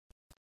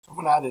So I'm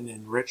going to add an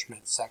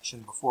enrichment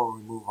section before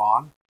we move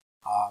on.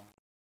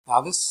 Now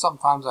this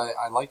sometimes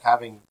I like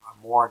having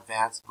a more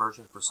advanced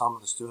version for some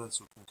of the students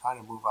who can kind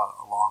of move out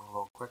along a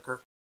little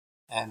quicker,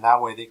 and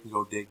that way they can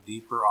go dig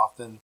deeper.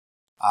 Often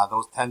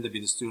those tend to be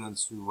the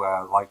students who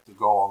like to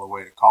go all the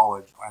way to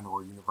college and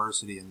or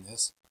university in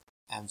this,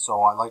 and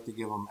so I like to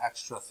give them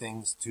extra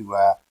things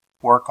to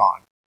work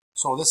on.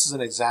 So this is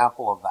an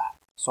example of that.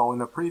 So in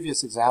the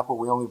previous example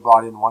we only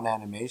brought in one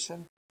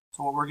animation.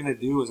 So what we're going to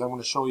do is I'm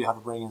going to show you how to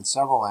bring in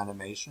several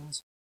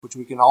animations, which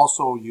we can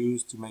also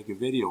use to make a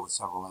video with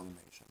several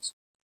animations.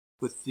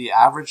 With the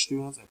average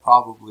students, I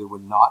probably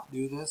would not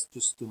do this,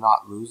 just to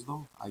not lose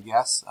them, I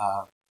guess.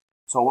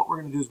 So what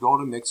we're going to do is go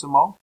to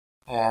Mixamo,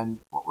 and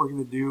what we're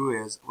going to do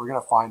is we're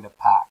going to find a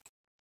pack.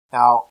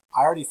 Now,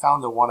 I already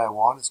found the one I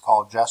want. It's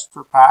called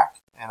Gesture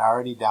Pack, and I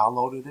already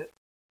downloaded it,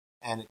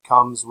 and it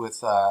comes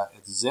with,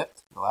 it's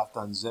zipped. You'll have to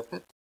unzip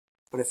it.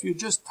 But if you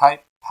just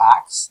type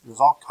packs,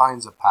 there's all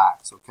kinds of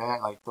packs, okay?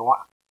 Like the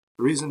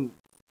reason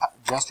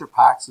gesture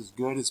packs is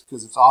good is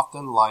because it's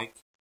often like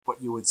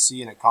what you would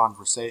see in a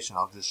conversation.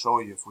 I'll just show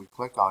you if we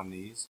click on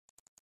these.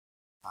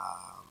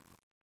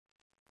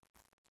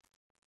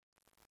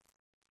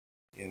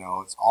 You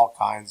know, it's all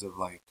kinds of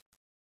like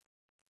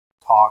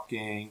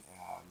talking,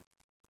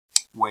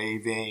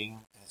 waving.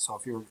 So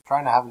if you're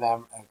trying to have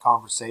a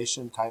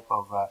conversation type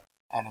of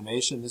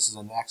animation, this is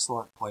an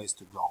excellent place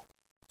to go.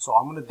 So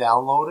I'm going to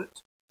download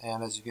it,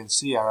 and as you can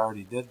see, I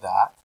already did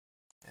that,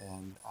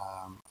 and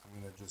I'm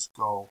going to just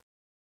go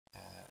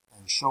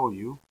and show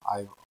you.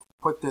 I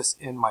put this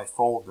in my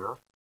folder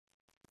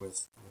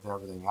with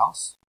everything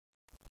else.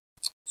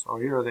 So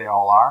here they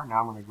all are. Now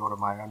I'm going to go to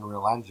my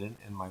Unreal Engine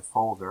in my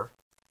folder,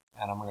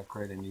 and I'm going to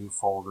create a new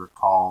folder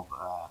called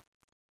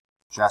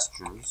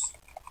Gestures.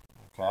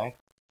 Okay,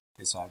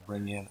 so I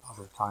bring in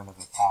other kind of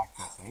attack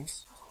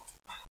things.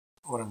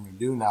 What I'm going to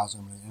do now is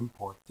I'm going to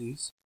import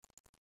these.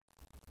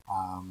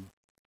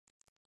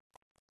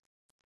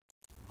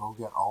 Go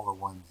get all the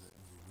ones that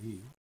you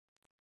need.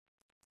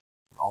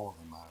 All of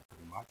them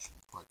pretty much.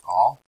 Click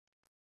all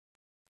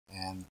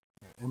and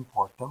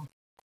import them.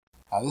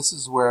 Now this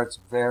is where it's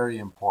very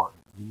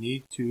important. You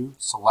need to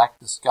select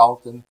the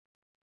skeleton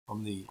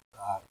from the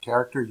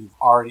character you've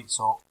already,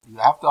 so you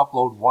have to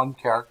upload one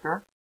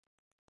character,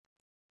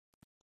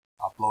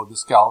 upload the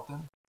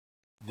skeleton,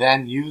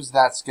 then use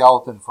that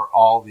skeleton for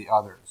all the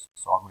others.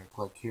 So I'm going to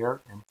click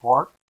here,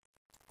 import,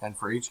 and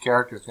for each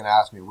character it's going to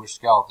ask me which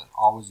skeleton.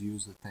 Always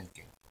use the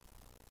thinking.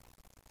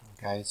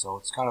 Okay, so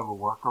it's kind of a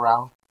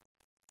workaround.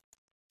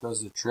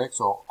 Does the trick,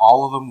 so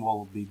all of them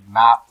will be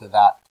mapped to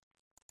that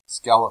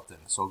skeleton,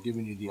 so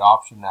giving you the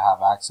option to have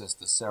access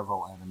to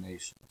several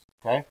animations.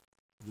 Okay,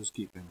 we'll just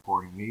keep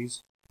importing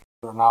these.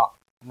 They're now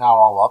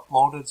all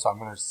uploaded, so I'm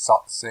going to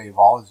save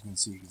all. As you can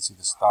see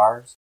the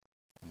stars,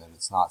 and then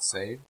it's not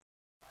saved.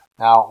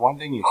 Now, one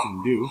thing that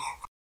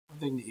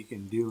you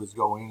can do is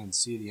go in and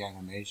see the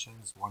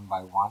animations one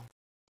by one.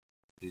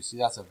 You see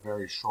that's a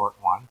very short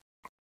one,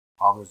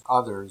 while there's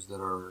others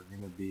that are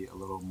going to be a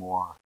little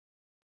more.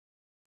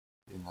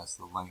 And that's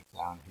the length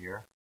down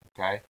here.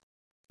 Okay,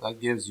 that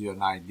gives you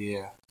an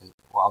idea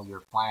while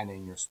you're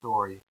planning your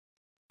story.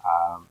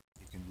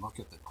 You can look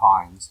at the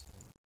times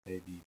and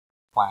maybe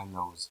plan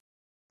those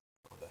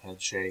with a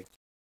head shake.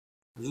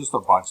 There's just a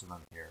bunch of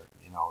them here.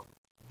 You know,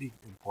 it'd be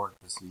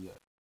important to see it.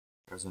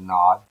 There's a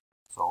nod.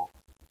 So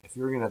if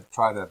you're going to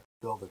try to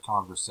build a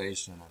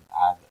conversation and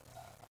add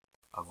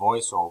a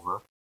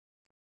voiceover,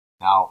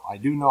 now I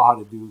do know how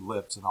to do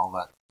lips and all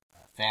that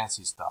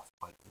fancy stuff,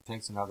 but it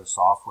takes another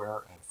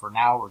software, and for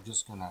now we're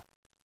just going to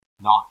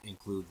not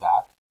include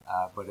that,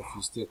 but if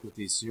you stick with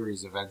these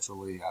series,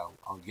 eventually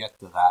I'll get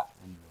to that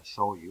and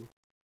show you.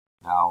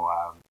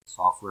 Now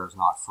software is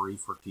not free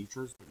for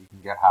teachers, but you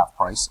can get half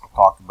price. I'll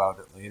talk about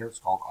it later. It's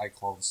called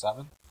iClone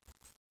 7,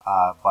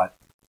 but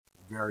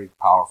very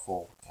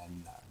powerful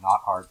and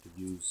not hard to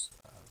use,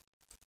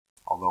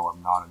 although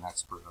I'm not an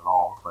expert at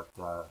all, but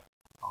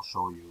I'll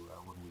show you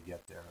when we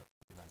get there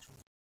eventually.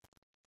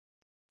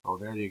 So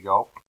there you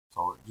go.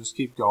 So just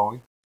keep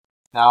going.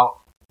 Now,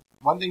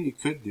 one thing you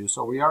could do,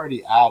 so we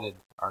already added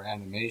our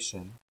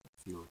animation.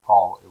 If you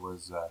recall, it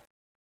was,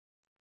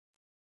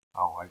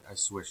 I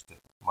switched it.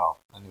 Well,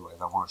 anyway,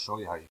 I want to show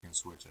you how you can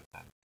switch it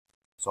then.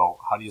 So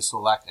how do you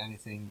select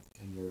anything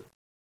in your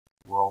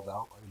world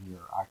out, in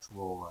your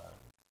actual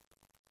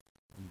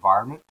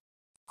environment?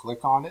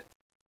 Click on it,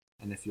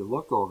 and if you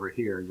look over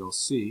here, you'll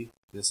see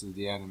this is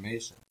the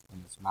animation,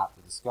 and it's mapped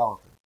to the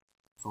skeleton.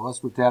 So let's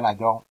pretend I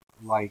don't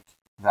like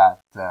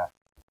that.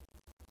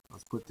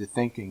 Let's put the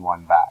thinking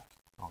one back.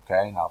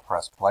 Okay, now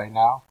press play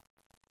now.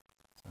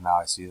 So now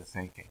I see the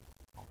thinking.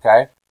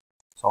 Okay,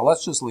 so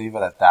let's just leave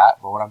it at that.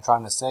 But what I'm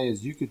trying to say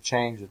is you could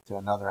change it to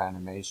another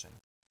animation.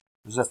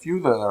 There's a few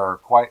that are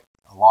quite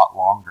a lot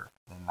longer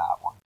than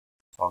that one.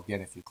 So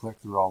again, if you click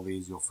through all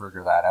these, you'll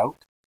figure that out.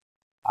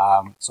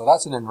 So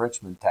that's an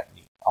enrichment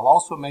technique. I'll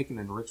also make an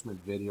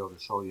enrichment video to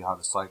show you how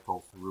to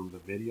cycle through the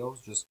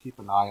videos. Just keep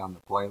an eye on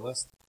the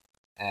playlist.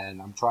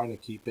 And I'm trying to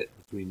keep it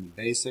between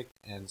basic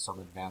and some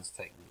advanced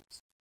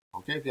techniques.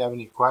 Okay, if you have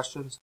any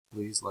questions,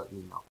 please let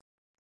me know.